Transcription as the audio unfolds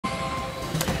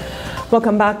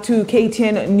Welcome back to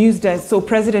KTN News Desk. So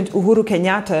President Uhuru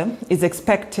Kenyatta is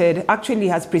expected, actually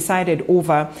has presided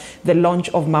over the launch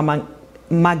of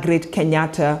Margret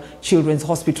Kenyatta Children's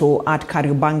Hospital at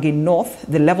Kariobangi North.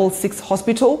 The level 6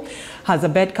 hospital has a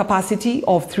bed capacity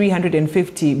of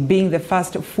 350, being the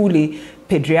first fully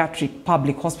pediatric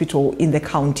public hospital in the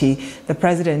county. The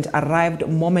president arrived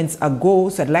moments ago,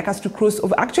 so I'd like us to cross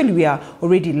over. Actually, we are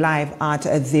already live at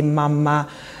the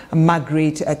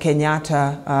Margret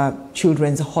Kenyatta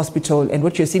Children's Hospital, and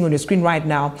what you're seeing on your screen right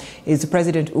now is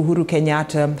President Uhuru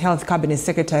Kenyatta, Health Cabinet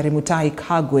Secretary Mutahi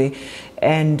Kagwe,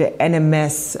 and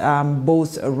NMS,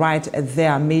 both right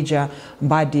there, Major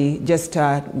Mbadi. Just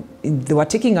they were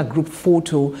taking a group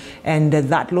photo, and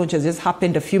that launch has just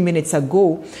happened a few minutes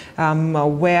ago,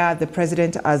 where the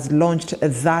president has launched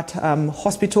that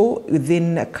hospital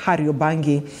within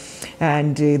Kariobangi,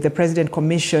 and the president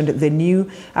commissioned the new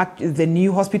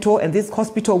hospital, and this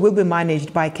hospital will be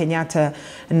managed by Kenyatta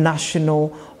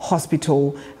National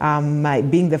Hospital,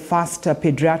 being the first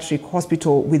pediatric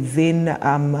hospital within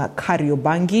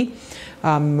Kariobangi,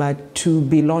 to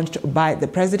be launched by the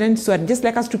president. So I'd just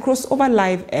like us to cross over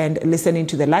live and listen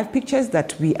into the live pictures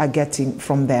that we are getting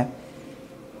from there.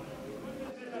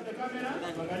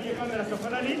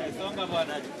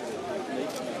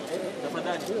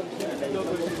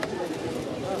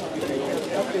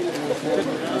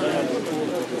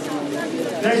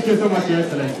 Thank you so much, Your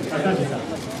Excellency.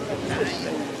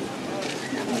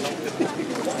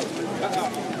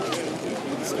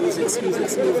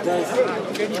 Excuse, guys.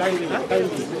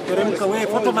 Teremka away,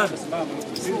 photo man.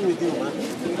 Still with you, man.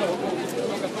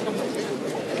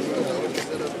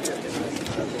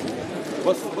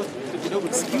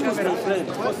 Excuse my friend.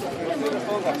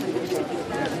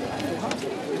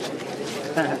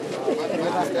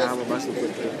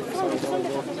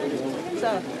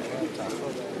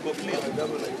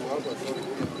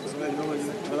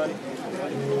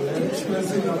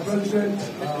 Expressing our president,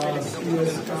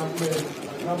 CS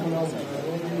Cabinet,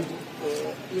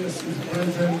 yes, is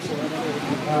present,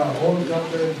 all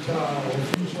government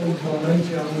officials,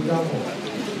 wananchi hamjambo.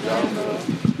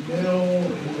 Leo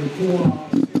imekuwa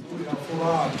siku ya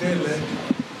furaha tele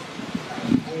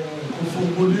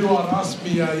kufunguliwa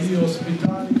rasmi ya hii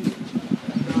hospitali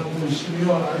na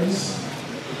Mheshimiwa Rais.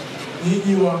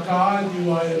 Nyinyi wakaaji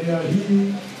wa area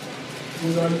hii,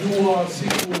 unajua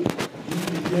siku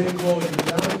hili jengo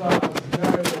ilianza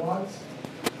Zigayo Watts,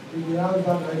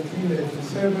 ilianza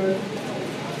 1987.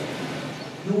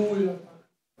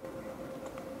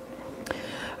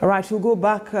 All right, we'll go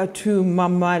back to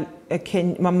Mama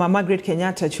Margret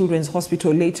Kenyatta Children's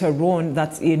Hospital later on.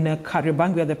 That's in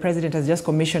Kariobangi, where the president has just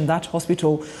commissioned that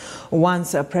hospital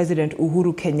once President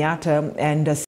Uhuru Kenyatta and